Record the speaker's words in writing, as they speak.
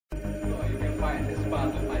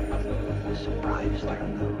Zombies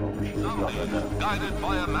guided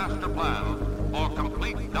by a master plan for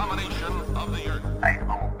complete domination of the earth. I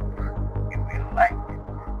hope you will like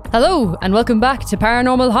it. Hello, and welcome back to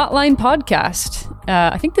Paranormal Hotline Podcast.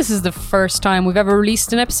 I think this is the first time we've ever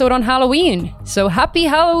released an episode on Halloween. So happy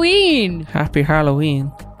Halloween! Happy Halloween.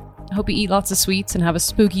 I hope you eat lots of sweets and have a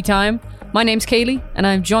spooky time. My name's Kaylee, and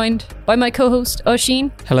I'm joined by my co-host,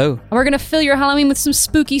 Oisin. Hello. And we're going to fill your Halloween with some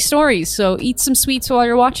spooky stories, so eat some sweets while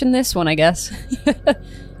you're watching this one, I guess.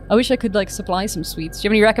 I wish I could, supply some sweets. Do you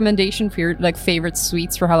have any recommendation for your, favorite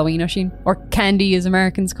sweets for Halloween, Oisin? Or candy, as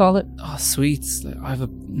Americans call it? Oh, sweets. I have a...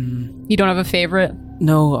 You don't have a favorite?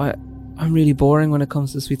 No, I'm really boring when it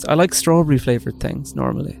comes to sweets. I like strawberry-flavoured things,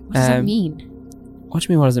 normally. What does that mean? What do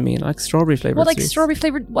you mean, what does it mean? I like strawberry-flavoured sweets.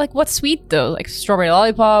 Strawberry-flavoured... what sweet, though? Like strawberry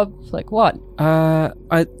lollipop? What?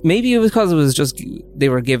 Maybe it was because it was just... They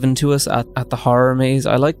were given to us at the horror maze.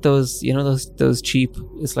 I like those, those cheap...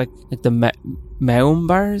 It's like the Maum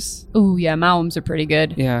bars? Ooh, yeah, Maums are pretty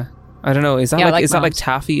good. Yeah. I don't know. Is that that like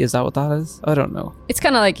taffy? Is that what that is? I don't know. It's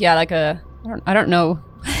kind of I don't know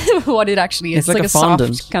what it actually is. It's like a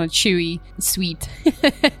fondant. Soft, kind of chewy, sweet.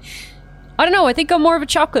 I don't know. I think I'm more of a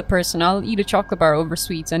chocolate person. I'll eat a chocolate bar over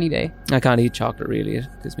sweets any day. I can't eat chocolate, really. It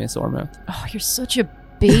gives me a sore mouth. Oh, you're such a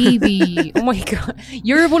baby. Oh my god.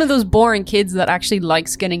 You're one of those boring kids that actually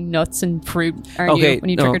likes getting nuts and fruit, aren't you, when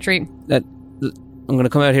you trick or treat? I'm going to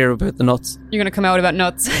come out here about the nuts. You're going to come out about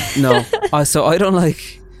nuts? No. So I don't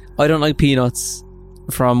like peanuts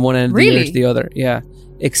from one end of the year to the other. Yeah.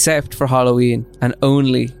 Except for Halloween and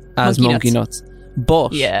only as monkey nuts.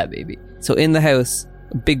 But yeah, baby. So in the house,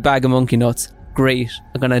 a big bag of monkey nuts. Great.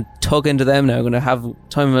 I'm going to tug into them now. I'm going to have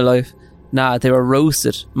time of my life. Nah, they were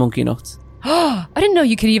roasted monkey nuts. I didn't know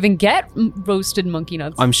you could even get roasted monkey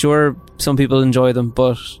nuts. I'm sure some people enjoy them,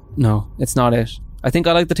 but no, it's not it. I think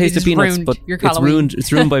I like the taste of peanuts, but it's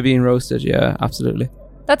ruined by being roasted. Yeah, absolutely.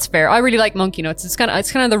 That's fair. I really like monkey nuts. It's kind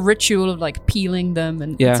of the ritual of peeling them,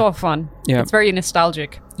 and it's all fun. Yeah, it's very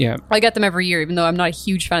nostalgic. Yeah, I get them every year, even though I'm not a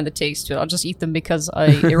huge fan of the taste. I'll just eat them because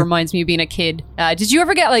it reminds me of being a kid. Did you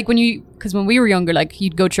ever get because when we were younger,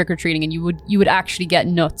 you'd go trick or treating and you would actually get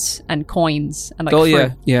nuts and coins and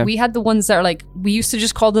fruit. Yeah. We had the ones that are we used to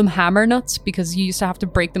just call them hammer nuts because you used to have to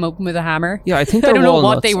break them open with a hammer. Yeah, I think I don't know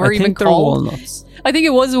walnuts. what they were even called. Walnuts. I think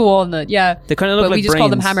it was a walnut. Yeah, they kind of look like we just brains.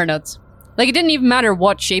 called them hammer nuts. It didn't even matter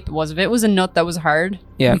what shape it was. If it was a nut that was hard,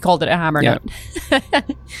 we called it a hammer nut.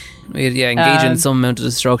 Engage in some amount of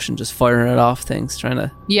destruction, just firing it off things, trying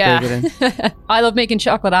to break it in. I love making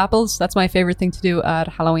chocolate apples. That's my favorite thing to do at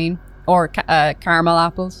Halloween. Or caramel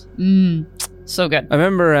apples. So good. I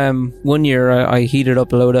remember one year I heated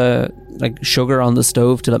up a load of sugar on the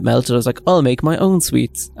stove till it melted. I was like, I'll make my own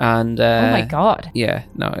sweets. And oh my god. Yeah,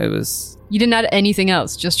 no, it was... You didn't add anything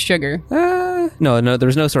else, just sugar? No, there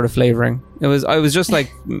was no sort of flavoring. I was just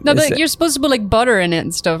No, you're supposed to put butter in it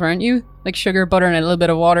and stuff, aren't you? Like sugar, butter, and a little bit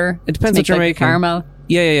of water. It depends what you're making. Caramel.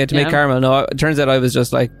 Yeah, to make caramel. No, it turns out I was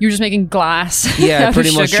just You were just making glass. Yeah,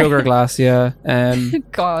 pretty much sugar glass, yeah.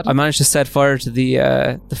 God. I managed to set fire to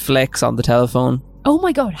the flex on the telephone. Oh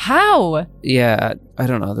my god, how? Yeah, I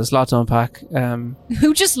don't know. There's a lot to unpack.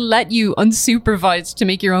 Who just let you unsupervised to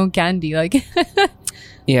make your own candy?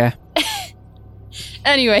 Yeah.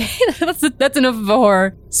 Anyway, that's enough of a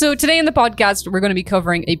horror. So today in the podcast, we're going to be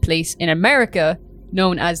covering a place in America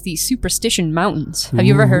known as the Superstition Mountains. Have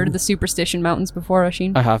you ever heard of the Superstition Mountains before,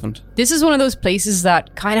 Oisin? I haven't. This is one of those places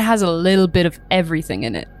that kind of has a little bit of everything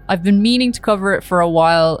in it. I've been meaning to cover it for a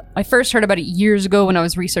while. I first heard about it years ago when I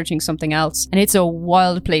was researching something else, and it's a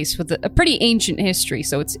wild place with a pretty ancient history,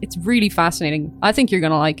 so it's really fascinating. I think you're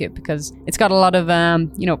going to like it because it's got a lot of,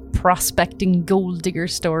 prospecting gold digger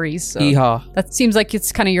stories. So Yeehaw. That seems like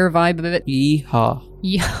it's kind of your vibe a bit. Yeehaw.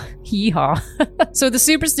 Yeehaw. So the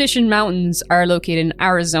Superstition Mountains are located in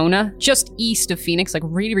Arizona, just east of Phoenix,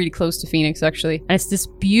 really, really close to Phoenix, actually. And it's this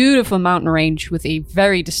beautiful mountain range with a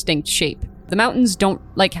very distinct shape. The mountains don't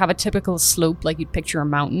have a typical slope like you'd picture a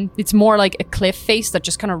mountain. It's more like a cliff face that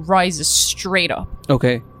just kind of rises straight up.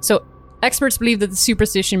 Okay. So experts believe that the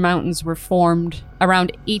Superstition Mountains were formed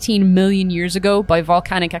around 18 million years ago by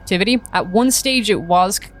volcanic activity. At one stage, it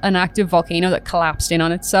was an active volcano that collapsed in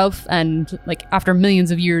on itself, and after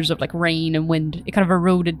millions of years of rain and wind, it kind of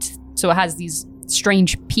eroded, so it has these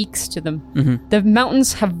strange peaks to them. Mm-hmm. The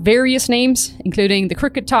mountains have various names, including the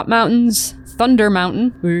Crooked Top Mountains, Thunder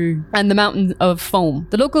Mountain, and the Mountain of Foam.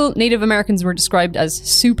 The local Native Americans were described as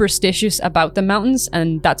superstitious about the mountains,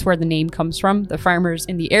 and that's where the name comes from. The farmers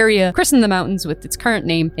in the area christened the mountains with its current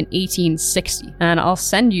name in 1860. And I'll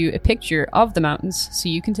send you a picture of the mountains so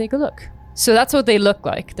you can take a look. So that's what they look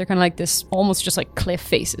like. They're kind of like this, almost just like cliff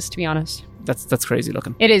faces, to be honest. That's crazy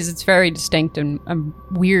looking. It is. It's very distinct and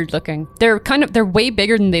weird looking. They're way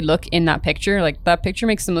bigger than they look in that picture. Like that picture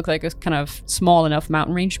makes them look like a kind of small enough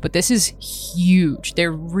mountain range, but this is huge.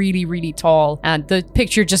 They're really, really tall, and the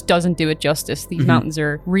picture just doesn't do it justice. These mountains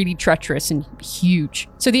are really treacherous and huge.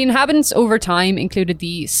 So the inhabitants over time included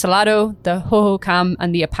the Salado, the Hohokam,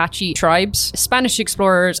 and the Apache tribes, Spanish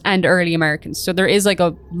explorers, and early Americans. So there is like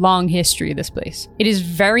a long history of this place. It is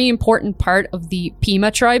very important part of the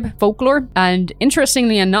Pima tribe folklore, and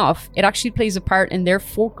interestingly enough, it actually plays a part in their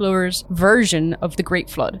folklore's version of the Great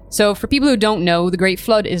Flood. So for people who don't know, the Great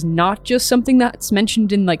Flood is not just something that's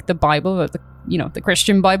mentioned in like the Bible or the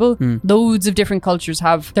Christian Bible. Loads of different cultures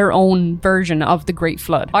have their own version of the Great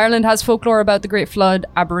Flood. Ireland has folklore about the Great Flood.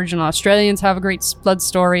 Aboriginal Australians have a Great Flood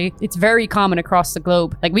story. It's very common across the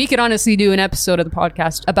globe. Like we could honestly do an episode of the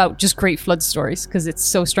podcast about just Great Flood stories because it's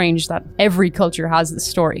so strange that every culture has this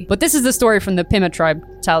story. But this is the story from the Pima tribe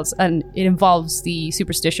tells, and it involves the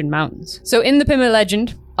Superstition Mountains. So in the Pima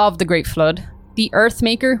legend of the Great Flood, the Earth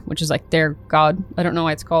Maker, which is like their god, I don't know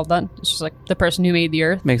why it's called that, it's just like the person who made the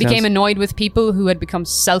earth, became annoyed with people who had become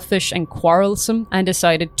selfish and quarrelsome and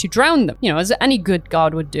decided to drown them, as any good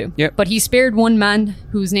god would do. Yep. But he spared one man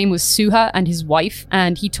whose name was Suha and his wife,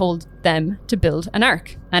 and he told them to build an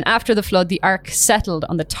ark. And after the flood, the ark settled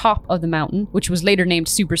on the top of the mountain, which was later named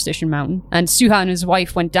Superstition Mountain, and Suha and his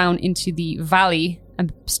wife went down into the valley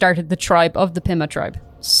and started the tribe of the Pima tribe.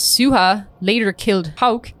 Suha later killed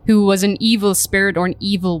Hauk, who was an evil spirit or an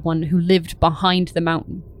evil one who lived behind the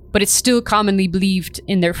mountain. But it's still commonly believed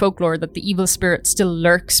in their folklore that the evil spirit still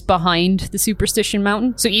lurks behind the Superstition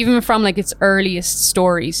Mountain. So even from like its earliest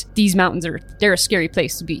stories, these mountains they're a scary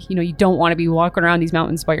place to be. You don't want to be walking around these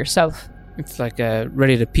mountains by yourself. It's like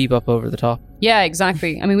ready to peep up over the top. Yeah,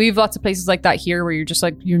 exactly. I mean, we have lots of places like that here where you're just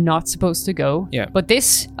like, you're not supposed to go. Yeah. But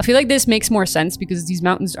I feel like this makes more sense because these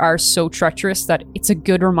mountains are so treacherous that it's a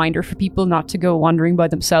good reminder for people not to go wandering by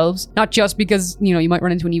themselves. Not just because, you might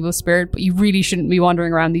run into an evil spirit, but you really shouldn't be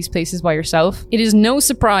wandering around these places by yourself. It is no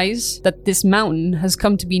surprise that this mountain has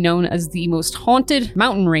come to be known as the most haunted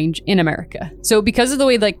mountain range in America. So because of the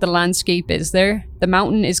way like the landscape is there, the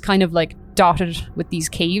mountain is kind of like dotted with these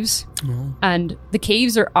caves. And the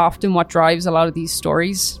caves are often what drives a lot of these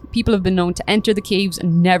stories. People have been known to enter the caves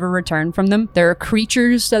and never return from them. There are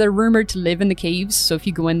creatures that are rumored to live in the caves, so if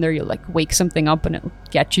you go in there you'll like wake something up and it'll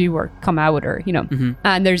get you or come out or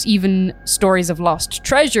And there's even stories of lost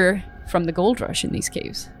treasure from the gold rush in these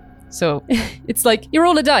caves. So it's like you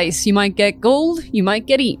roll a dice, you might get gold, you might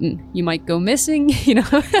get eaten, you might go missing,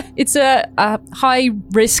 It's a high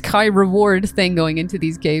risk, high reward thing going into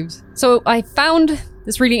these caves. So I found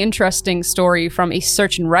this really interesting story from a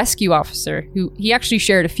search and rescue officer he actually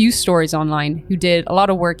shared a few stories online who did a lot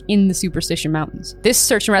of work in the Superstition Mountains. This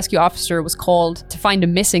search and rescue officer was called to find a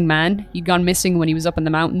missing man. He'd gone missing when he was up in the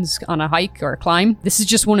mountains on a hike or a climb. This is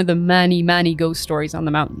just one of the many, many ghost stories on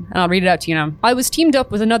the mountain, and I'll read it out to you now. I was teamed up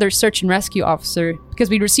with another search and rescue officer because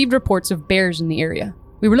we'd received reports of bears in the area.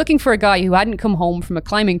 We were looking for a guy who hadn't come home from a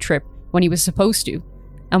climbing trip when he was supposed to,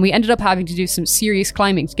 and we ended up having to do some serious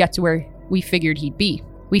climbing to get to where we figured he'd be.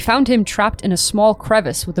 We found him trapped in a small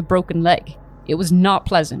crevice with a broken leg. It was not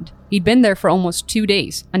pleasant. He'd been there for almost 2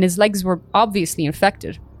 days, and his legs were obviously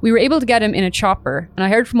infected. We were able to get him in a chopper, and I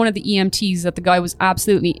heard from one of the EMTs that the guy was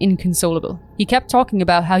absolutely inconsolable. He kept talking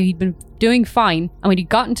about how he'd been doing fine, and when he'd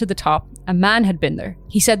gotten to the top, a man had been there.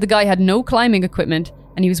 He said the guy had no climbing equipment,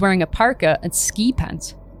 and he was wearing a parka and ski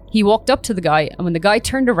pants. He walked up to the guy, and when the guy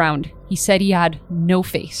turned around, he said he had no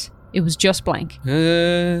face. It was just blank.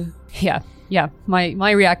 Yeah,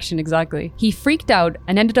 my reaction exactly. He freaked out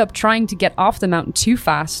and ended up trying to get off the mountain too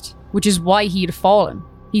fast, which is why he had fallen.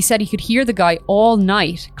 He said he could hear the guy all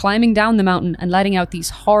night climbing down the mountain and letting out these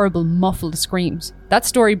horrible muffled screams. That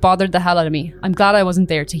story bothered the hell out of me. I'm glad I wasn't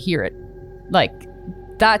there to hear it. Like,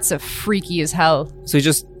 that's a freaky as hell. So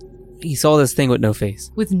he saw this thing with no face.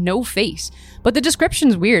 With no face. But the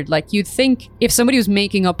description's weird. Like, you'd think if somebody was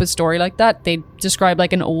making up a story like that, they'd describe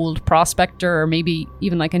like an old prospector or maybe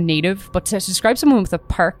even like a native. But to describe someone with a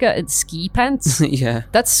parka and ski pants? Yeah.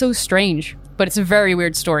 That's so strange. But it's a very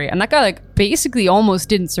weird story. And that guy like basically almost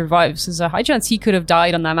didn't survive. So there's a high chance he could have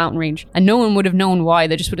died on that mountain range. And no one would have known why.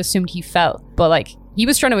 They just would have assumed he fell. But like, he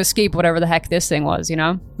was trying to escape whatever the heck this thing was,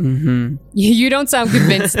 Mm-hmm. You don't sound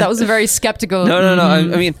convinced. That was a very skeptical... No.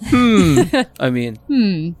 I mean,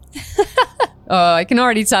 I can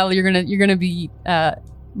already tell you're gonna be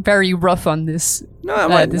very rough on this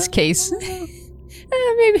this case.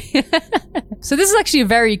 Maybe. So this is actually a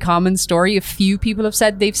very common story. A few people have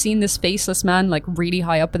said they've seen this faceless man like really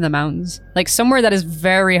high up in the mountains, like somewhere that is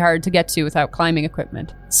very hard to get to without climbing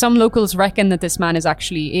equipment. Some locals reckon that this man is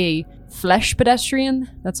actually a flesh pedestrian.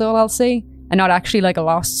 That's all I'll say. And not actually like a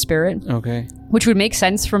lost spirit. Okay. Which would make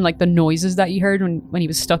sense from like the noises that you heard when he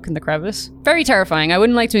was stuck in the crevice. Very terrifying. I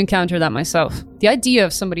wouldn't like to encounter that myself. The idea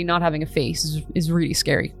of somebody not having a face is really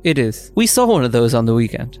scary. It is. We saw one of those on the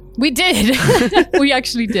weekend. We did. We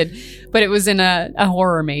actually did. But it was in a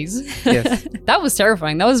horror maze. Yes. That was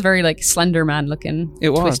terrifying. That was very like Slender Man looking. It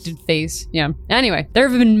was. Twisted face. Yeah. Anyway, there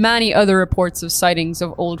have been many other reports of sightings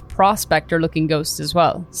of old prospector looking ghosts as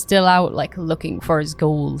well. Still out like looking for his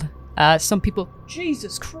gold. Some people...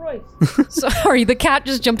 Jesus Christ. Sorry, the cat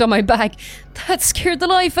just jumped on my back. That scared the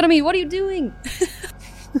life out of me. What are you doing?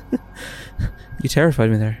 You terrified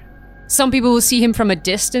me there. Some people will see him from a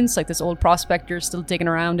distance, like this old prospector still digging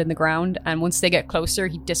around in the ground, and once they get closer,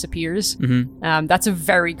 he disappears. Mm-hmm. That's a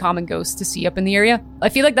very common ghost to see up in the area. I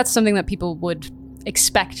feel like that's something that people would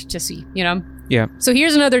expect to see, you know? Yeah. So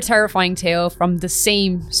here's another terrifying tale from the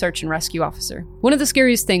same search and rescue officer. One of the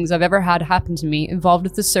scariest things I've ever had happen to me involved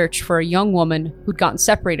with the search for a young woman who'd gotten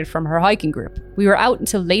separated from her hiking group. We were out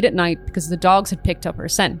until late at night because the dogs had picked up her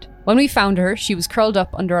scent. When we found her, she was curled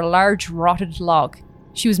up under a large rotted log.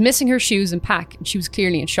 She was missing her shoes and pack, and she was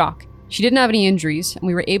clearly in shock. She didn't have any injuries, and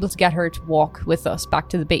we were able to get her to walk with us back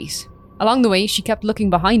to the base. Along the way, she kept looking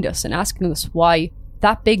behind us and asking us why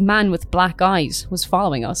that big man with black eyes was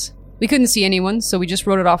following us. We couldn't see anyone, so we just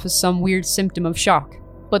wrote it off as some weird symptom of shock.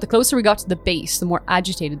 But the closer we got to the base, the more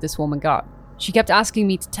agitated this woman got. She kept asking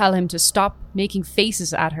me to tell him to stop making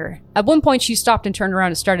faces at her. At one point, she stopped and turned around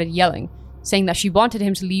and started yelling, saying that she wanted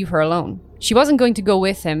him to leave her alone. She wasn't going to go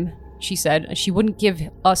with him, she said, and she wouldn't give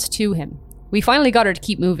us to him. We finally got her to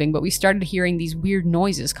keep moving, but we started hearing these weird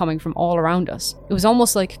noises coming from all around us. It was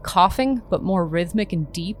almost like coughing, but more rhythmic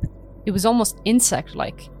and deep. It was almost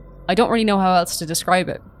insect-like. I don't really know how else to describe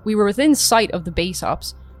it. We were within sight of the base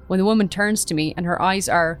ops when the woman turns to me and her eyes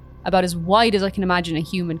are about as wide as I can imagine a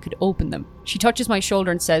human could open them. She touches my shoulder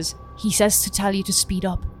and says, "He says to tell you to speed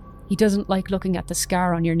up. He doesn't like looking at the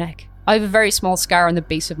scar on your neck." I have a very small scar on the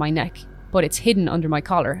base of my neck, but it's hidden under my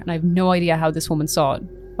collar and I have no idea how this woman saw it.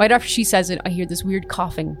 Right after she says it, I hear this weird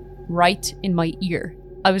coughing right in my ear.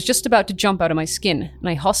 I was just about to jump out of my skin and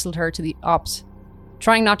I hustled her to the ops,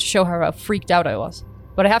 trying not to show her how freaked out I was.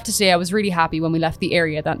 But I have to say I was really happy when we left the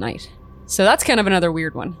area that night. So that's kind of another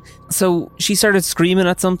weird one. So she started screaming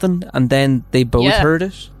at something and then they both heard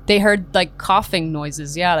it? They heard like coughing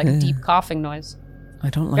noises. Yeah, like a deep coughing noise. I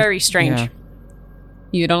don't like... Very strange. Yeah.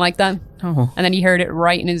 You don't like that? No. And then he heard it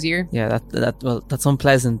right in his ear? Yeah, that's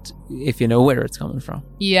unpleasant if you know where it's coming from.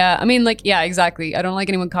 Yeah, I mean, like, yeah, exactly. I don't like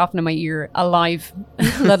anyone coughing in my ear alive,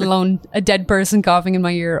 let alone a dead person coughing in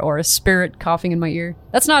my ear or a spirit coughing in my ear.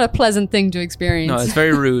 That's not a pleasant thing to experience. No, it's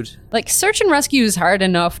very rude. Like, search and rescue is hard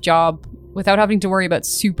enough job without having to worry about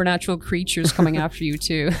supernatural creatures coming after you,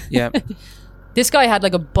 too. Yeah. This guy had,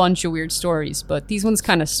 like, a bunch of weird stories, but these ones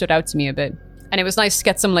kind of stood out to me a bit. And it was nice to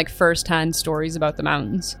get some like first-hand stories about the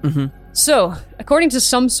mountains. Mm-hmm. So, according to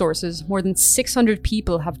some sources, more than 600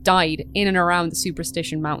 people have died in and around the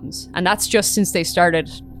Superstition Mountains. And that's just since they started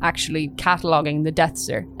actually cataloguing the deaths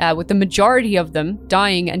there. With the majority of them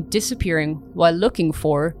dying and disappearing while looking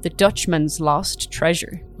for the Dutchman's lost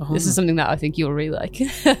treasure. Uh-huh. This is something that I think you'll really like.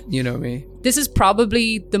 You know me. This is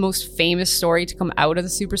probably the most famous story to come out of the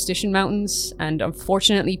Superstition Mountains, and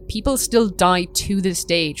unfortunately, people still die to this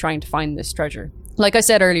day trying to find this treasure. Like I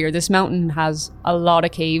said earlier, this mountain has a lot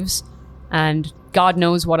of caves, and God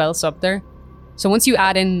knows what else up there. So once you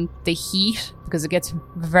add in the heat, because it gets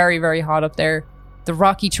very, very hot up there, the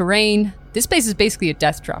rocky terrain, this place is basically a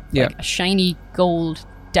death trap. Yeah. Like a shiny gold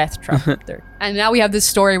death trap up there. And now we have this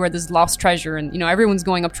story where there's lost treasure, and, you know, everyone's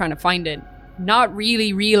going up trying to find it, not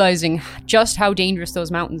really realizing just how dangerous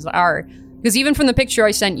those mountains are. Because even from the picture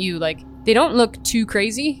I sent you, like, they don't look too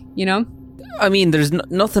crazy, you know? I mean, there's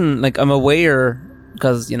nothing, like, I'm aware,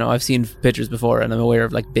 because, you know, I've seen pictures before and I'm aware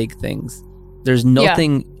of, like, big things. There's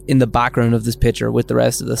nothing in the background of this picture with the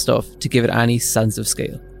rest of the stuff to give it any sense of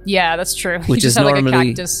scale. Yeah, that's true. Which is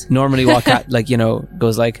normally what cat, like, you know,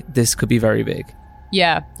 goes like, this could be very big.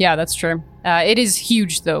 Yeah, that's true. It is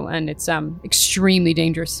huge, though, and it's extremely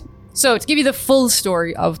dangerous. So, to give you the full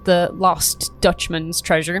story of the Lost Dutchman's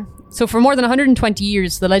treasure. So, for more than 120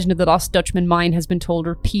 years, the legend of the Lost Dutchman mine has been told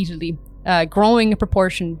repeatedly, growing in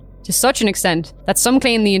proportion to such an extent that some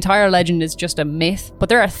claim the entire legend is just a myth, but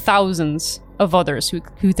there are thousands of others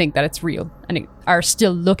who think that it's real and are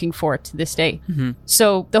still looking for it to this day. Mm-hmm.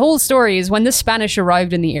 So the whole story is when the Spanish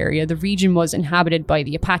arrived in the area, the region was inhabited by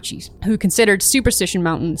the Apaches, who considered Superstition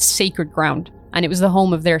Mountain sacred ground. and it was the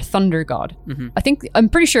home of their thunder god. I'm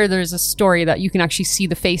pretty sure there's a story that you can actually see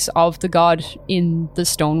the face of the god in the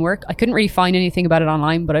stonework. I couldn't really find anything about it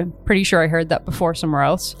online, but I'm pretty sure I heard that before somewhere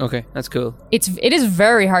else. Okay, that's cool. It is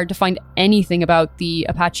very hard to find anything about the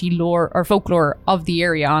Apache lore or folklore of the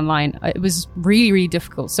area online. It was really, really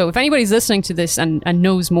difficult. So if anybody's listening to this and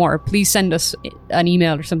knows more, please send us an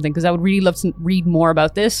email or something, because I would really love to read more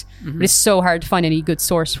about this. But it's so hard to find any good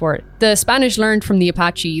source for it. The Spanish learned from the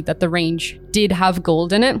Apache that the range did have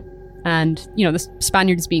gold in it, and the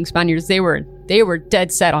Spaniards being Spaniards, they were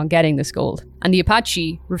dead set on getting this gold, and the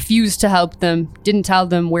Apache refused to help them, didn't tell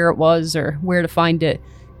them where it was or where to find it,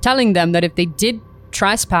 telling them that if they did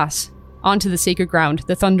trespass onto the sacred ground,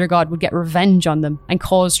 the thunder god would get revenge on them and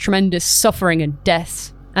cause tremendous suffering and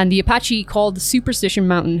deaths. And the Apache called the Superstition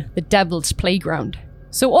Mountain the Devil's Playground.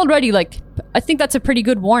 So already, I think that's a pretty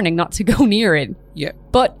good warning not to go near it. Yeah.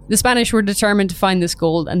 But the Spanish were determined to find this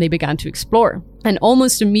gold, and they began to explore. And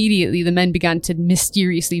almost immediately, the men began to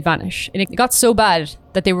mysteriously vanish. And it got so bad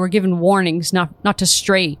that they were given warnings not to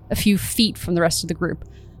stray a few feet from the rest of the group.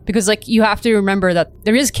 Because, you have to remember that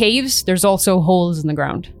there is caves, there's also holes in the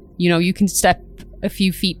ground. You can step a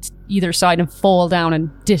few feet either side and fall down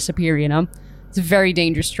and disappear, It's a very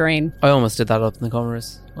dangerous terrain. I almost did that up in the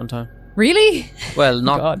Comoros one time. Really? Well,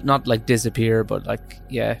 not disappear, but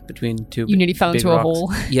between two. You nearly fell into rocks. A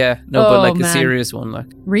hole. Yeah, no, but man. A serious one,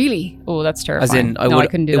 Really? Oh, that's terrifying. As in, I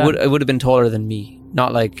couldn't do that. It would have been taller than me,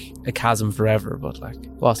 not like a chasm forever, but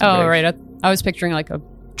wasn't. Oh, great. right. I was picturing a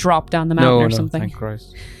drop down the mountain or something. Thank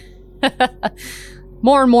Christ.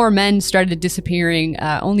 More and more men started disappearing,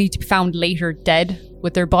 only to be found later dead,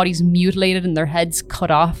 with their bodies mutilated and their heads cut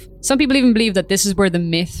off. Some people even believe that this is where the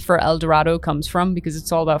myth for El Dorado comes from, because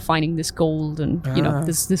it's all about finding this gold and,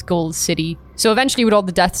 this gold city. So eventually, with all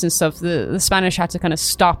the deaths and stuff, the Spanish had to kind of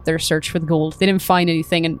stop their search for the gold. They didn't find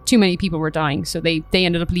anything, and too many people were dying, so they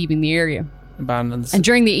ended up leaving the area. Abandoned. And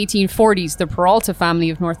during the 1840s, the Peralta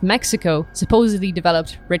family of North Mexico supposedly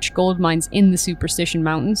developed rich gold mines in the Superstition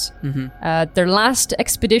Mountains. Their last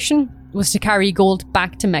expedition was to carry gold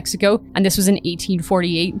back to Mexico, and this was in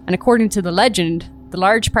 1848. And according to the legend, the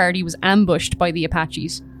large party was ambushed by the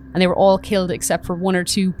Apaches, and they were all killed except for one or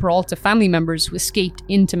two Peralta family members who escaped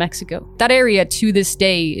into Mexico. That area to this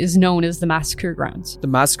day is known as the Massacre Grounds. The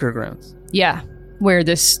Massacre Grounds? Yeah, where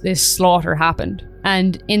this slaughter happened.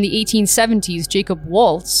 And in the 1870s, Jacob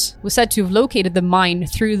Waltz was said to have located the mine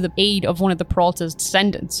through the aid of one of the Peralta's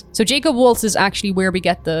descendants. So Jacob Waltz is actually where we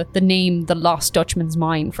get the name The Lost Dutchman's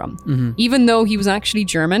Mine from. Even though he was actually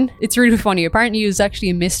German. It's really funny. Apparently it was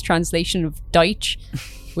actually a mistranslation of Deutsch,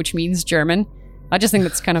 which means German. I just think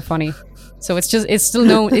that's kind of funny. So it's still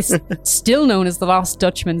known as The Lost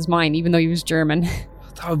Dutchman's Mine, even though he was German.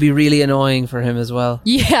 That would be really annoying for him as well.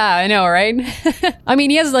 Yeah, I know, right? I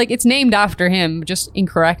mean, he has it's named after him, just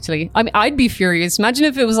incorrectly. I mean, I'd be furious. Imagine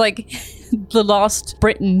if it was the Lost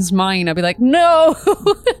Britain's Mine. I'd be like, no!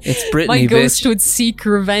 It's Brittany, my ghost bitch. would seek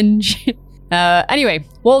revenge. Anyway,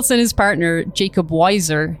 Waltz and his partner, Jacob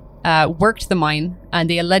Weiser, worked the mine, and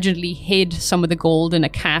they allegedly hid some of the gold in a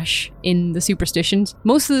cache in the Superstitions.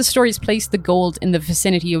 Most of the stories place the gold in the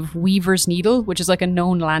vicinity of Weaver's Needle, which is a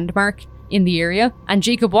known landmark in the area. And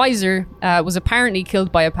Jacob Weiser was apparently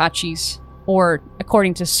killed by Apaches, or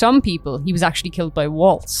according to some people, he was actually killed by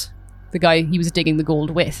Waltz, the guy he was digging the gold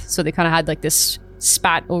with. So they kind of had this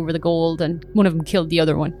spat over the gold, and one of them killed the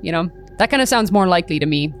other one, That kind of sounds more likely to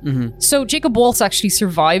me. So Jacob Waltz actually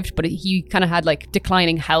survived, but he kind of had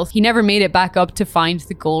declining health. He never made it back up to find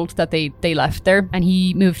the gold that they left there, and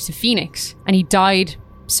he moved to Phoenix, and he died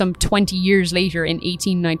some 20 years later in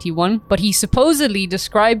 1891, but he supposedly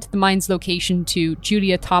described the mine's location to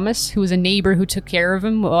Julia Thomas, who was a neighbor who took care of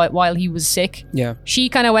him while he was sick. Yeah. She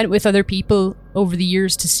kind of went with other people over the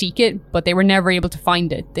years to seek it, but they were never able to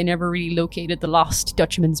find it. They never really located the Lost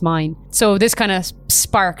Dutchman's Mine. So this kind of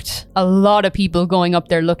sparked a lot of people going up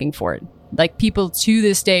there looking for it. People to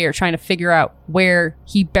this day are trying to figure out where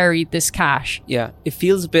he buried this cache. Yeah, it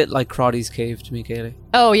feels a bit like Crotty's Cave to me, Kaylee.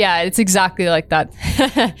 Oh yeah, it's exactly like that.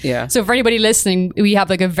 Yeah. So for anybody listening, we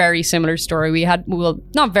have a very similar story. We had, well,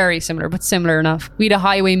 not very similar, but similar enough. We had a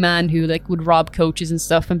highwayman who would rob coaches and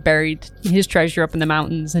stuff and buried his treasure up in the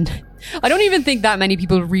mountains. And I don't even think that many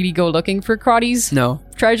people really go looking for Crotty's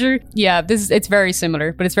treasure. Yeah, it's very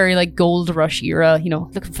similar, but it's very gold rush era,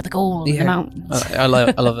 looking for the gold in the mountains. I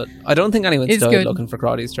love it. I don't think anyone's It's died good. looking for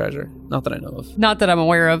Crotty's treasure. Not that I know of. Not that I'm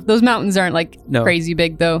aware of. Those mountains aren't No. crazy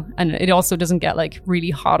big though, and it also doesn't get really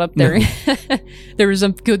hot up there. There is a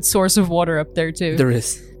good source of water up there too. There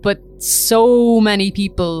is. But so many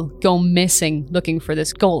people go missing looking for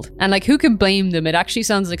this gold. And like, who can blame them? It actually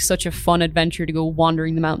sounds like such a fun adventure to go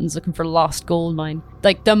wandering the mountains looking for lost gold mine.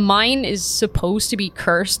 Like, the mine is supposed to be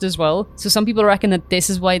cursed as well. So some people reckon that this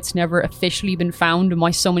is why it's never officially been found and why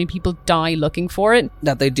so many people die looking for it.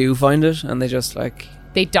 That they do find it and they just like...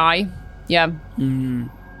 They die. Yeah.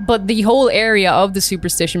 But the whole area of the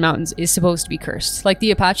Superstition Mountains is supposed to be cursed. Like the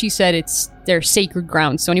Apache said, it's their sacred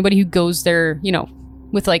ground. So anybody who goes there, you know,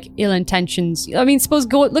 with like ill intentions. I mean, suppose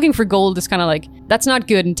looking for gold is kind of like, that's not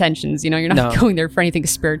good intentions. You know, you're not going there for anything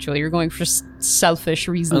spiritual. You're going for selfish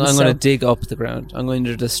reasons. I'm going to dig up the ground. I'm going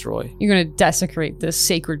to destroy. You're going to desecrate this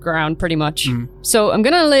sacred ground pretty much. So I'm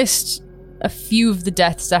going to list a few of the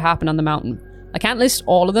deaths that happen on the mountain. I can't list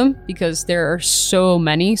all of them because there are so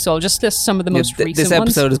many. So I'll just list some of the most recent ones. This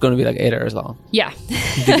episode is going to be like 8 hours long. Yeah.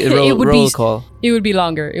 Roll call. It would be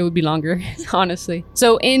longer. It would be longer, honestly.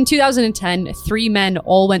 So in 2010, 3 men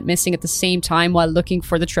all went missing at the same time while looking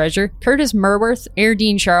for the treasure. Curtis Merworth,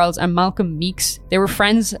 Airdine Charles, and Malcolm Meeks. They were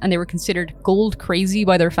friends and they were considered gold crazy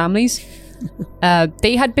by their families.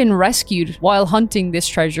 They had been rescued while hunting this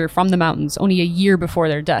treasure from the mountains only a year before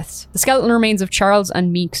their deaths. The skeleton remains of Charles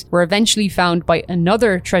and Meeks were eventually found by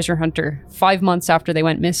another treasure hunter 5 months after they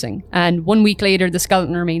went missing. And 1 week later, the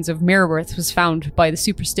skeleton remains of Merworth was found by the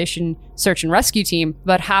Superstition search and rescue team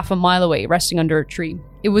about half a mile away, resting under a tree.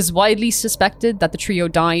 It was widely suspected that the trio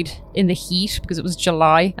died in the heat because it was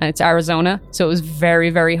July and it's Arizona, so it was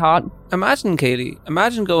very, very hot. Imagine, Katie,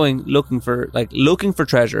 going looking for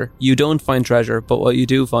treasure. You don't find treasure, but what you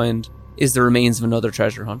do find is the remains of another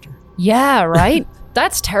treasure hunter. Yeah, right?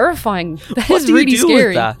 That's terrifying. That what is do really you do scary.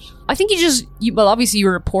 With that? I think obviously you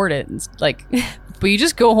report it, like, but you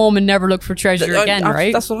just go home and never look for treasure again,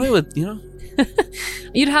 right? That's what I would, you know.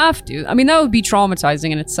 You'd have to. I mean, that would be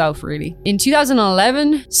traumatizing in itself, really. In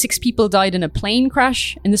 2011, 6 people died in a plane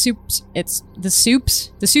crash in the Soups. It's the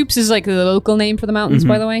Soups. The Soups is like the local name for the mountains,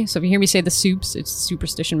 by the way. So if you hear me say the Soups, it's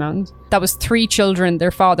Superstition Mountains. That was 3 children,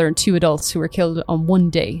 their father, and 2 adults who were killed on one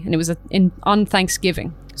day. And it was on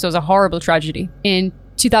Thanksgiving. So it was a horrible tragedy. In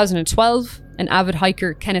 2012, an avid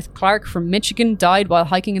hiker, Kenneth Clark from Michigan, died while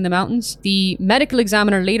hiking in the mountains. The medical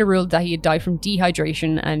examiner later ruled that he had died from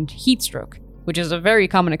dehydration and heat stroke, which is a very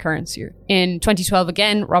common occurrence here. In 2012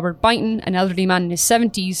 again, Robert Byton, an elderly man in his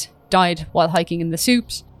 70s, died while hiking in the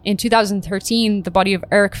Soups. In 2013, the body of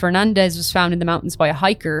Eric Fernandez was found in the mountains by a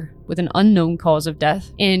hiker with an unknown cause of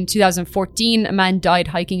death. In 2014, a man died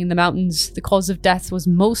hiking in the mountains. The cause of death was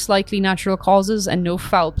most likely natural causes and no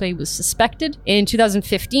foul play was suspected. In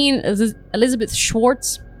 2015, Elizabeth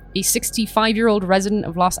Schwartz, a 65-year-old resident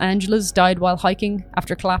of Los Angeles, died while hiking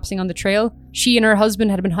after collapsing on the trail. She and her husband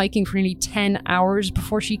had been hiking for nearly 10 hours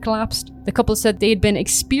before she collapsed. The couple said they had been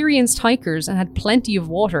experienced hikers and had plenty of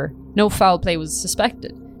water. No foul play was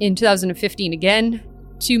suspected. In 2015 again,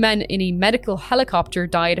 2 men in a medical helicopter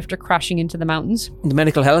died after crashing into the mountains. The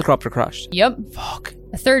medical helicopter crashed? Yep. Fuck.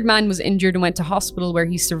 A 3rd man was injured and went to hospital where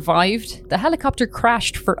he survived. The helicopter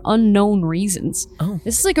crashed for unknown reasons. Oh.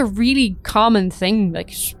 This is like a really common thing,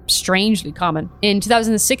 like strangely common. In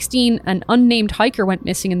 2016, an unnamed hiker went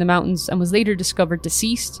missing in the mountains and was later discovered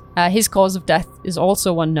deceased. His cause of death is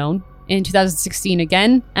also unknown. In 2016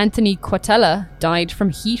 again, Anthony Quatella died from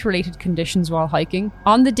heat-related conditions while hiking.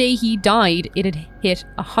 On the day he died, it had hit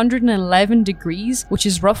 111 degrees, which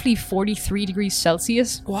is roughly 43 degrees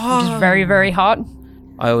Celsius, wow. Which is very, very hot.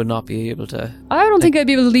 I would not be able to... I don't think I'd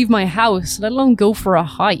be able to leave my house, let alone go for a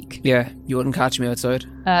hike. Yeah, you wouldn't catch me outside.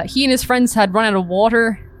 He and his friends had run out of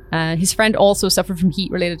water. His friend also suffered from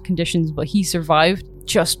heat-related conditions, but he survived.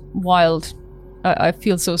 Just wild. I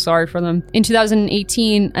feel so sorry for them. In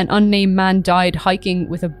 2018, an unnamed man died hiking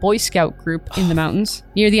with a Boy Scout group in the mountains.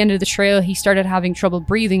 Near the end of the trail, he started having trouble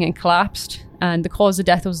breathing and collapsed, and the cause of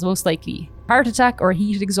death was most likely heart attack or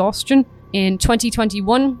heat exhaustion. In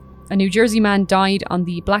 2021, a New Jersey man died on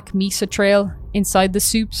the Black Mesa Trail inside the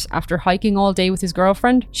Soups after hiking all day with his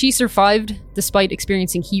girlfriend. She survived despite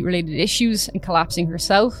experiencing heat-related issues and collapsing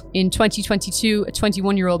herself. In 2022, a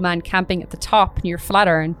 21-year-old man camping at the top near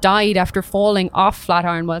Flatiron died after falling off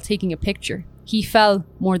Flatiron while taking a picture. He fell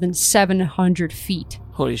more than 700 feet.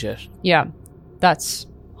 Holy shit. Yeah, that's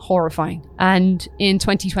horrifying. And in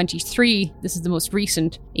 2023, this is the most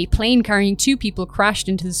recent, a plane carrying 2 people crashed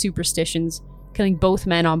into the Superstitions, killing both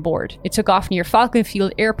men on board. It took off near Falcon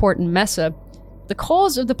Field Airport in Mesa. The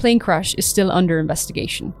cause of the plane crash is still under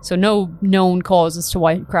investigation, so no known cause as to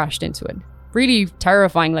why it crashed into it. Really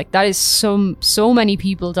terrifying. Like, that is so many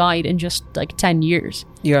people died in just like 10 years.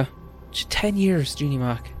 Yeah. 10 years, Jeannie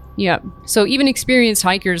Mac. Yeah. So even experienced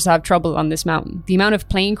hikers have trouble on this mountain. The amount of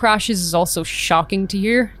plane crashes is also shocking to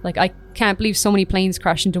hear. Like, I can't believe so many planes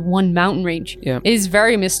crash into one mountain range. Yeah. It is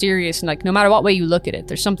very mysterious, and like no matter what way you look at it,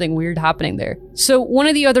 there's something weird happening there. So one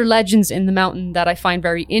of the other legends in the mountain that I find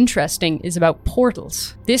very interesting is about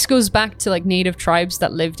portals. This goes back to like native tribes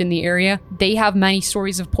that lived in the area. They have many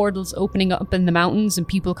stories of portals opening up in the mountains and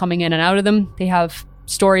people coming in and out of them. They have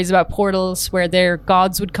stories about portals where their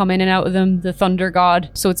gods would come in and out of them, the thunder god.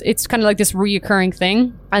 So it's kind of like this reoccurring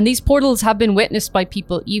thing. And these portals have been witnessed by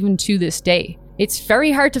people even to this day. It's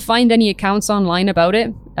very hard to find any accounts online about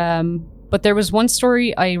it. But there was one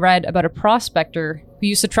story I read about a prospector who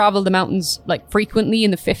used to travel the mountains like frequently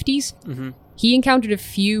in the 50s. Mm-hmm. He encountered a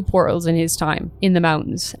few portals in his time in the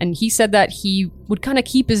mountains. And he said that he would kind of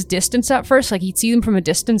keep his distance at first. Like he'd see them from a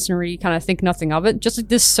distance and really kind of think nothing of it. Just like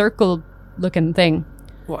this circle looking thing.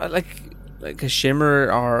 What, like a shimmer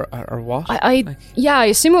or what? Yeah, I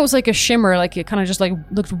assume it was like a shimmer. Like it kind of just like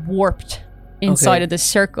looked warped inside of this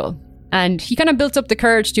circle. And he kind of built up the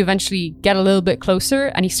courage to eventually get a little bit closer,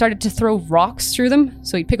 and he started to throw rocks through them.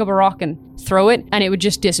 So he'd pick up a rock and throw it, and it would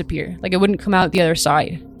just disappear. Like it wouldn't come out the other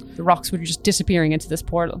side. The rocks were just disappearing into this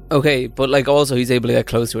portal. Okay, but like also he's able to get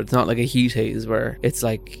close to it. It's not like a heat haze where it's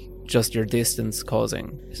like just your distance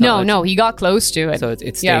causing. No, he got close to it. So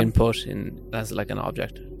it's staying put in as like an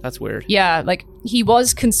object. That's weird. Yeah, like he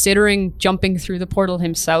was considering jumping through the portal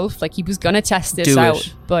himself. Like he was gonna test this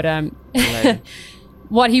out, but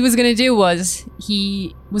what he was going to do was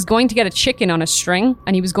he was going to get a chicken on a string,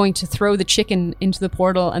 and he was going to throw the chicken into the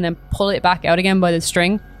portal and then pull it back out again by the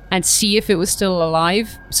string and see if it was still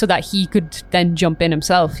alive so that he could then jump in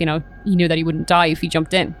himself. You know, he knew that he wouldn't die if he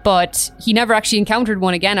jumped in, but he never actually encountered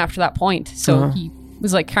one again after that point. So he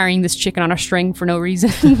was like carrying this chicken on a string for no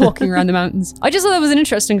reason, walking around the mountains. I just thought that was an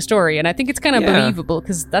interesting story, and I think it's kind of believable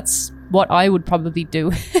because that's what I would probably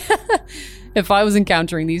do. If I was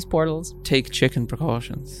encountering these portals. Take chicken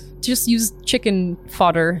precautions. Just use chicken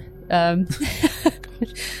fodder.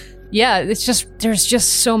 Yeah, it's just, there's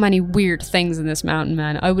just so many weird things in this mountain,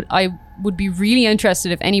 man. I would be really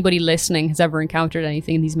interested if anybody listening has ever encountered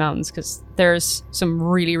anything in these mountains, because there's some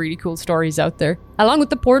really, really cool stories out there. Along with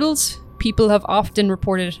the portals, people have often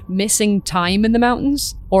reported missing time in the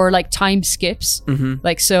mountains, or like time skips. Mm-hmm.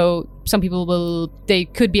 Like, so some people they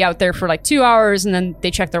could be out there for like 2 hours and then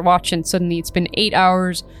they check their watch and suddenly it's been 8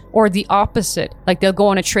 hours, or the opposite. Like they'll go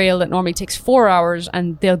on a trail that normally takes 4 hours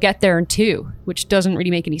and they'll get there in 2, which doesn't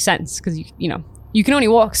really make any sense because you can only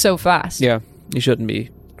walk so fast. Yeah, you shouldn't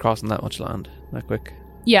be crossing that much land that quick.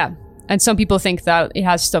 Yeah. And some people think that it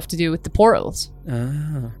has stuff to do with the portals.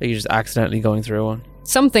 You're just accidentally going through one.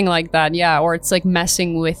 Something like that, yeah. Or it's like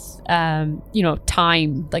messing with,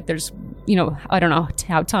 time. Like there's, I don't know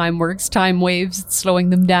how time works. Time waves, it's slowing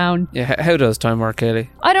them down. Yeah, how does time work, Kaylee?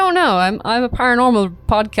 I don't know. I'm a paranormal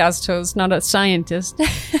podcast host, not a scientist.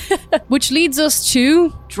 Which leads us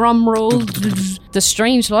to, drum roll, the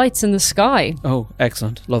strange lights in the sky. Oh,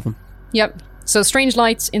 excellent. Love them. Yep. So strange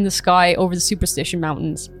lights in the sky over the Superstition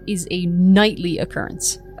Mountains is a nightly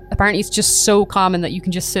occurrence. Apparently it's just so common that you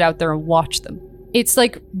can just sit out there and watch them. It's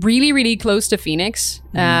like really, really close to Phoenix.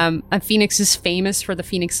 And Phoenix is famous for the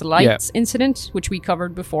Phoenix Lights incident, which we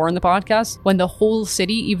covered before in the podcast, when the whole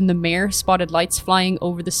city, even the mayor, spotted lights flying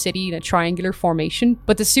over the city in a triangular formation.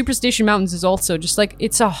 But the Superstition Mountains is also just like,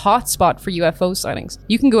 it's a hotspot for UFO sightings.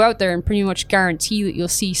 You can go out there and pretty much guarantee that you'll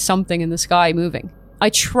see something in the sky moving. I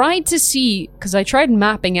tried to see, because I tried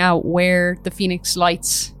mapping out where the Phoenix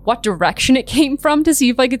Lights, what direction it came from, to see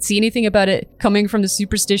if I could see anything about it coming from the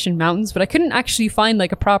Superstition Mountains, but I couldn't actually find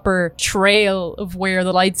like a proper trail of where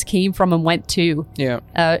the lights came from and went to. Yeah.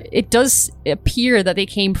 It does appear that they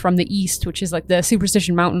came from the east, which is like the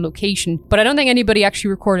Superstition Mountain location, but I don't think anybody actually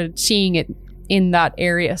recorded seeing it in that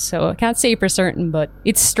area, so I can't say for certain, but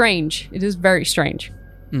it's strange. It is very strange.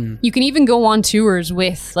 You can even go on tours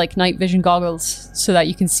with like night vision goggles so that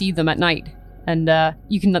you can see them at night, and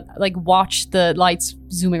you can like watch the lights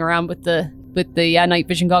zooming around with the night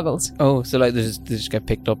vision goggles. Oh, so like they just get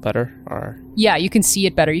picked up better, or yeah, you can see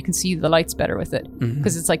it better. You can see the lights better with it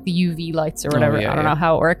because it's like the UV lights or whatever. I don't know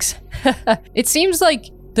how it works. It seems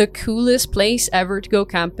like the coolest place ever to go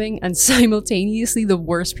camping and simultaneously the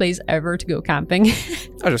worst place ever to go camping.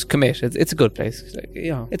 I just commit. It's a good place. It's like,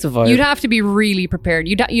 it's a vibe. You'd have to be really prepared.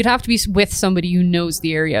 You'd have to be with somebody who knows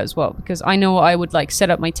the area as well, because I know I would like set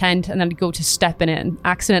up my tent and then I'd go to step in it and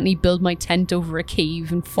accidentally build my tent over a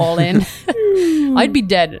cave and fall in. I'd be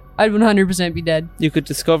dead. I'd 100% be dead. You could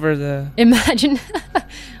discover the... Imagine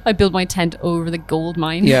I build my tent over the gold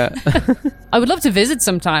mine. Yeah. I would love to visit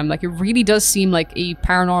sometime. Like, it really does seem like a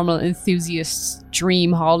paranormal enthusiast's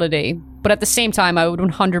dream holiday. But at the same time, I would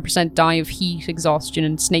 100% die of heat, exhaustion,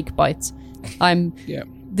 and snake bites. I'm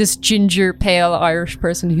this ginger, pale Irish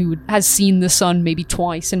person who has seen the sun maybe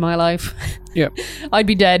twice in my life. Yeah. I'd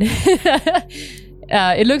be dead.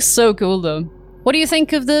 It looks so cool, though. What do you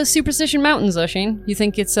think of the Superstition Mountains, Oisin? You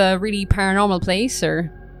think it's a really paranormal place,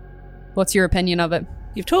 or what's your opinion of it?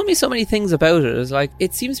 You've told me so many things about it. It's like,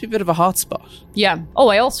 it seems to be a bit of a hotspot. Yeah. Oh,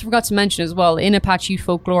 I also forgot to mention as well, in Apache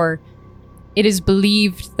folklore, it is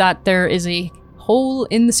believed that there is a hole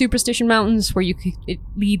in the Superstition Mountains where it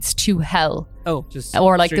leads to hell. Oh, just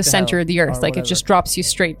or like the straight to center hell of the earth. or Like whatever. it just drops you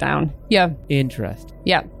straight down. Yeah. Interesting.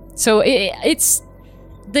 Yeah. So it's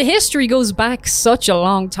the history goes back such a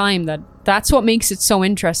long time that's what makes it so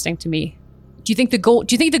interesting to me. Do you think the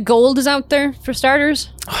gold is out there for starters?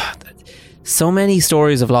 So many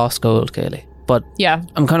stories of lost gold, Kaylee. But Yeah.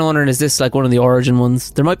 I'm kind of wondering, is this like one of the origin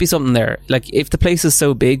ones? There might be something there. Like, if the place is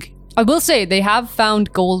so big. I will say they have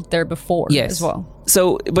found gold there before Yes. as well.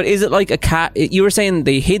 So, but is it like a cat? You were saying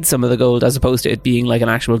they hid some of the gold as opposed to it being like an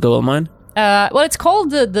actual gold mine? Well, it's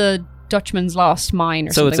called the Dutchman's Lost Mine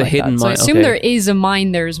or So something it's a like hidden that. So I mine, assume okay. there is a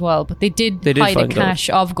mine there as well, but they did hide a find gold. cache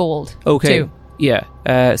of gold. Okay. Too.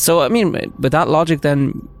 Yeah. So, I mean, with that logic,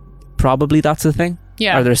 then probably that's the thing.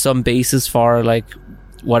 Yeah. Are there some basis for like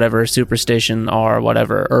whatever superstition or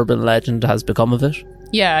whatever urban legend has become of it?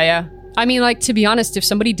 Yeah. I mean, like, to be honest, if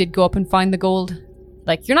somebody did go up and find the gold,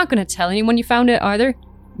 like, you're not going to tell anyone you found it either.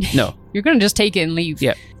 No. You're going to just take it and leave.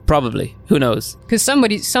 Yeah. Probably. Who knows? Because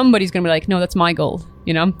somebody's going to be like, no, that's my gold,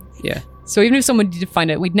 you know? Yeah. So even if someone did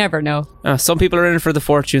find it, we'd never know. Some people are in it for the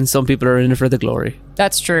fortune. Some people are in it for the glory.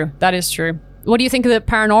 That's true. That is true. What do you think of the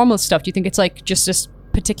paranormal stuff? Do you think it's like just this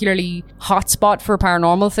particularly hotspot for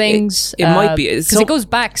paranormal things? It might be. Because it goes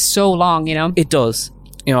back so long, you know? It does.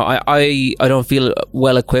 You know, I don't feel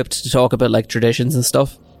well equipped to talk about like traditions and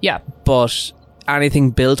stuff. Yeah. But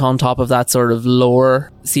anything built on top of that sort of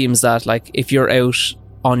lore seems that like if you're out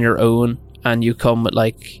on your own and you come with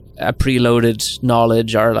like a preloaded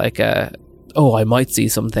knowledge or like I might see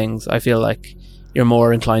some things, I feel like you're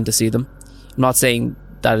more inclined to see them. I'm not saying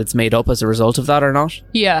that it's made up as a result of that or not.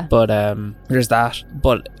 Yeah. But there's that.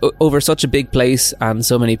 But over such a big place and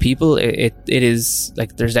so many people, it is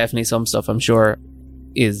like there's definitely some stuff I'm sure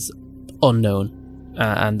is unknown,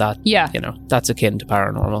 and that you know, that's akin to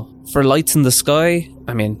paranormal. For lights in the sky,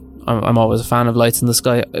 I mean, I'm always a fan of lights in the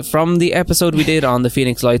sky. From the episode we did on the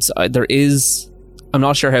Phoenix Lights, there is, I'm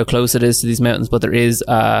not sure how close it is to these mountains, but there is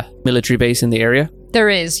a military base in the area. There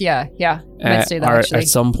is, yeah. Let's say that or actually. at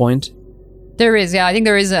some point. There is, yeah. I think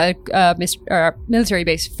there is a military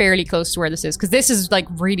base fairly close to where this is, because this is like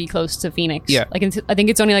really close to Phoenix. Yeah. Like I think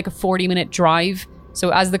it's only like a 40-minute drive. So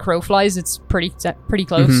as the crow flies, it's pretty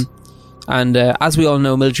close. Mm-hmm. And as we all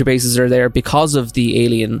know, military bases are there because of the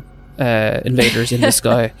alien invaders in the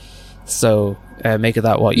sky. So make of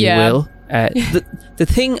that what you will. The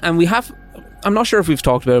thing, and I'm not sure if we've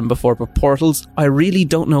talked about them before, but portals, I really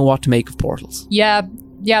don't know what to make of portals. Yeah,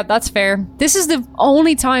 that's fair. This is the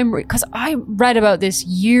only time, because I read about this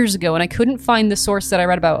years ago and I couldn't find the source that I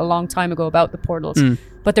read about a long time ago about the portals.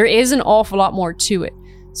 But there is an awful lot more to it.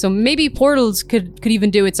 So maybe portals could even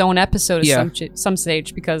do its own episode at some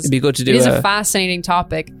stage, because it'd be good to do it is a fascinating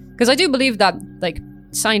topic. Because I do believe that, like,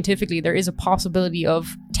 scientifically there is a possibility of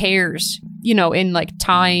tears, you know, in like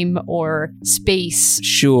time or space.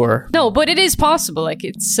 Sure. No, but it is possible. Like,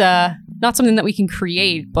 it's not something that we can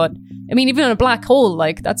create, but I mean, even in a black hole,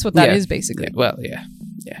 like, that's what that is basically. Yeah, well, yeah.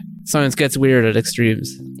 Science gets weird at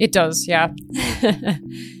extremes. It does, yeah.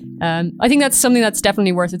 I think that's something that's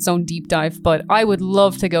definitely worth its own deep dive, but I would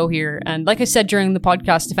love to go here. And like I said during the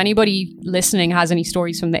podcast, if anybody listening has any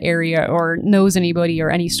stories from the area or knows anybody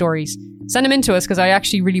or any stories, send them in to us, because I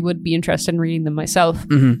actually really would be interested in reading them myself.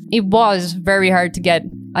 Mm-hmm. It was very hard to get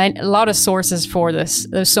a lot of sources for this.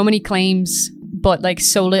 There's so many claims, but like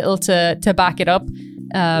so little to back it up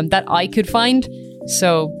that I could find.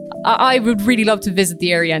 So I would really love to visit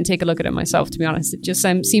the area and take a look at it myself, to be honest. It just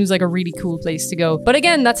seems like a really cool place to go. But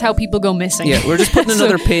again, that's how people go missing. Yeah, we're just putting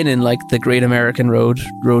another pin in like the Great American Road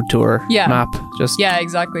Tour map. Yeah,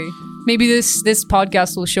 exactly. Maybe this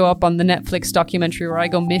podcast will show up on the Netflix documentary where I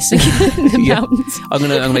go missing in the mountains. I'm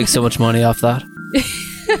gonna make so much money off that.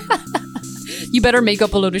 You better make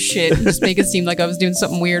up a load of shit and just make it seem like I was doing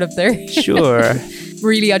something weird up there. Sure.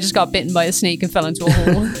 Really, I just got bitten by a snake and fell into a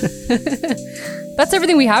hole. That's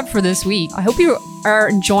everything we have for this week. I hope you are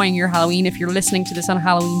enjoying your Halloween if you're listening to this on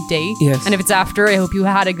Halloween Day. Yes. And if it's after, I hope you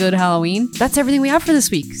had a good Halloween. That's everything we have for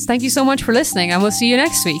this week. Thank you so much for listening, and we'll see you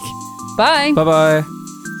next week. Bye. Bye-bye.